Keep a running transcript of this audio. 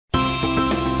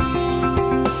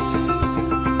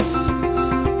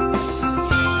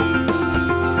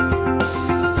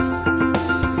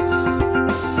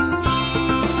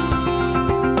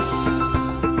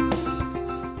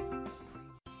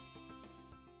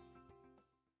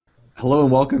Hello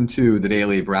and welcome to the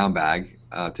Daily Brown Bag.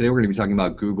 Today we're going to be talking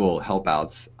about Google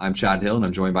Helpouts. I'm Chad Hill and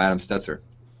I'm joined by Adam Stetzer.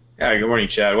 Yeah, good morning,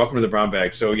 Chad. Welcome to the Brown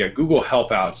Bag. So yeah, Google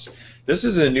Helpouts. This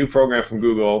is a new program from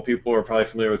Google. People are probably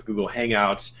familiar with Google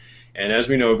Hangouts. And as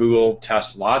we know, Google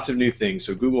tests lots of new things.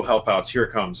 So Google Helpouts, here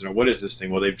it comes. What is this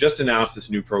thing? Well, they've just announced this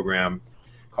new program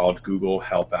called Google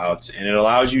Helpouts, and it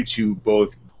allows you to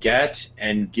both get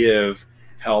and give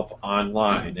help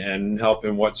online. And help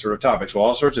in what sort of topics? Well,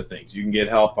 all sorts of things. You can get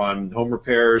help on home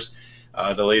repairs,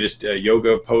 the latest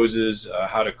yoga poses,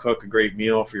 how to cook a great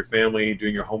meal for your family,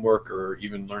 doing your homework, or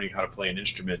even learning how to play an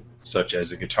instrument such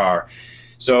as a guitar.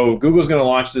 So Google's going to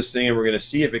launch this thing, and we're going to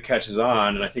see if it catches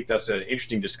on. And I think that's an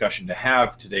interesting discussion to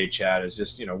have today, Chad, is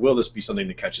just, will this be something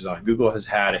that catches on? Google has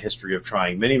had a history of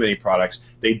trying many, many products.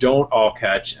 They don't all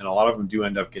catch, and a lot of them do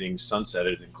end up getting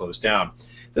sunsetted and closed down.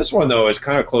 This one, though, is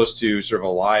kind of close to sort of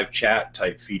a live chat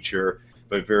type feature,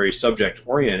 but very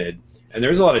subject-oriented. And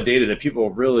there's a lot of data that people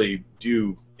really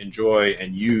do enjoy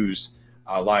and use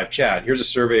live chat. Here's a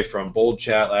survey from Bold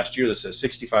Chat last year that says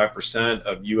 65%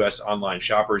 of U.S. online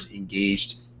shoppers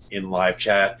engaged in live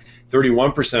chat.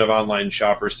 31% of online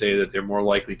shoppers say that they're more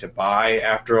likely to buy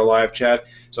after a live chat.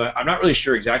 So I'm not really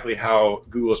sure exactly how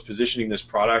Google is positioning this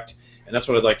product, and that's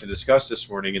what I'd like to discuss this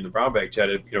morning in the Brown Bag Chat.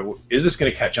 Is this going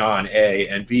to catch on, A,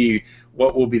 and B,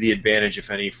 what will be the advantage,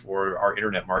 if any, for our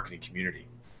internet marketing community?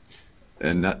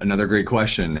 And another great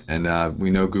question, and we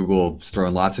know Google's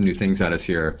throwing lots of new things at us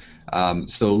here.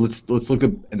 So let's look at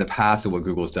in the past at what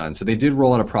Google's done. So they did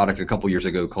roll out a product a couple years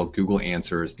ago called Google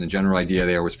Answers. And the general idea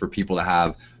there was for people to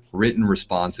have written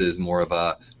responses, more of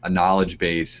a knowledge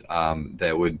base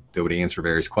that would answer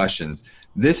various questions.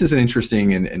 This is an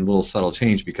interesting and little subtle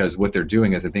change, because what they're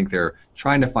doing is I think they're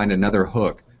trying to find another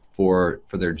hook for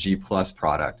their G Plus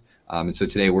product. And so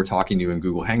today we're talking to you in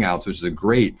Google Hangouts, which is a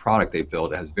great product they've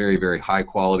built. It has very, very high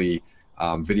quality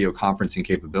video conferencing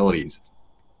capabilities.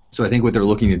 So I think what they're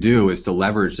looking to do is to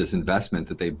leverage this investment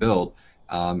that they built,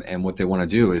 and what they want to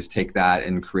do is take that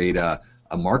and create a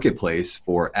marketplace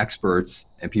for experts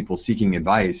and people seeking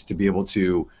advice to be able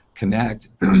to connect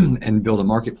and build a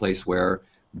marketplace where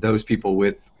those people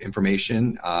with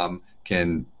information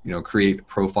can create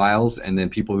profiles, and then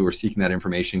people who are seeking that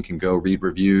information can go read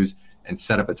reviews and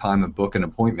set up a time and book an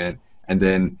appointment, and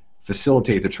then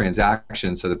facilitate the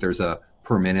transaction so that there's a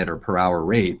per minute or per hour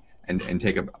rate, and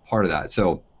take a part of that.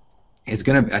 So I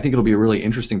think it'll be a really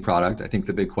interesting product. I think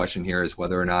the big question here is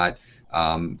whether or not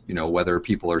whether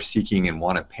people are seeking and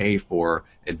want to pay for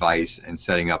advice and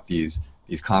setting up these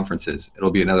conferences. It'll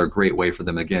be another great way for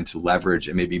them, again, to leverage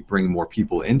and maybe bring more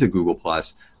people into Google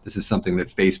Plus. This is something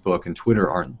that Facebook and Twitter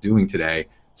aren't doing today.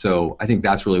 So I think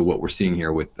that's really what we're seeing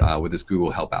here with this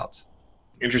Google Helpouts.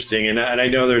 Interesting, and I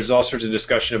know there's all sorts of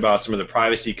discussion about some of the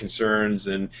privacy concerns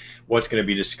and what's going to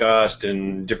be discussed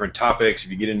and different topics. If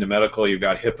you get into medical, you've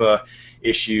got HIPAA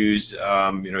issues. Is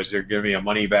there going to be a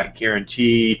money-back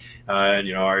guarantee? Are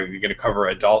you going to cover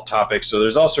adult topics? So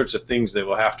there's all sorts of things that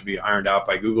will have to be ironed out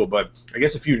by Google. But I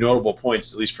guess a few notable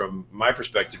points, at least from my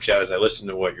perspective, Chad, as I listen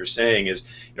to what you're saying, is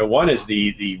one is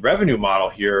the revenue model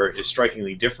here is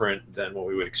strikingly different than what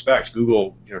we would expect.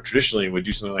 Google, traditionally would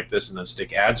do something like this and then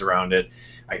stick ads around it.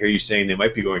 I hear you saying they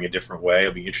might be going a different way.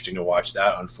 It'll be interesting to watch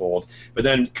that unfold. But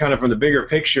then, kind of from the bigger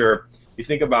picture, you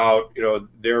think about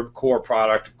their core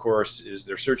product, of course, is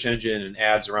their search engine and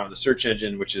ads around the search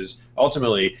engine, which is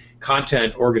ultimately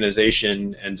content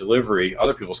organization and delivery,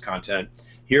 other people's content.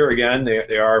 Here again,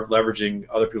 they are leveraging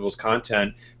other people's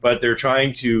content, but they're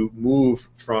trying to move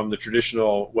from the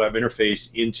traditional web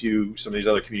interface into some of these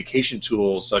other communication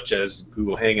tools, such as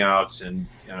Google Hangouts and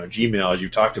Gmail, as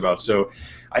you've talked about. So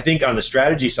I think on the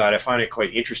strategy side, I find it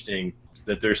quite interesting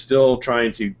that they're still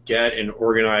trying to get and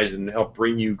organize and help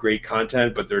bring you great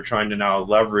content, but they're trying to now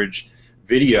leverage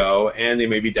video, and they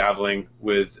may be dabbling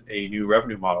with a new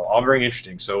revenue model. All very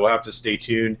interesting. So we'll have to stay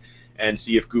tuned and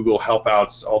see if Google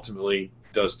Helpouts ultimately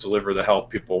does deliver the help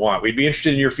people want. We'd be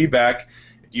interested in your feedback.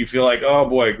 Do you feel like, oh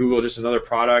boy, Google just another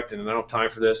product and I don't have time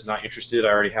for this, not interested, I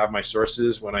already have my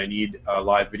sources when I need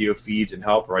live video feeds and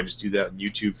help, or I just do that on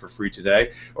YouTube for free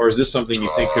today? Or is this something you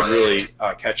think could really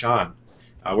catch on?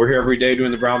 We're here every day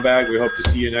doing the Brown Bag. We hope to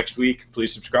see you next week.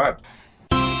 Please subscribe.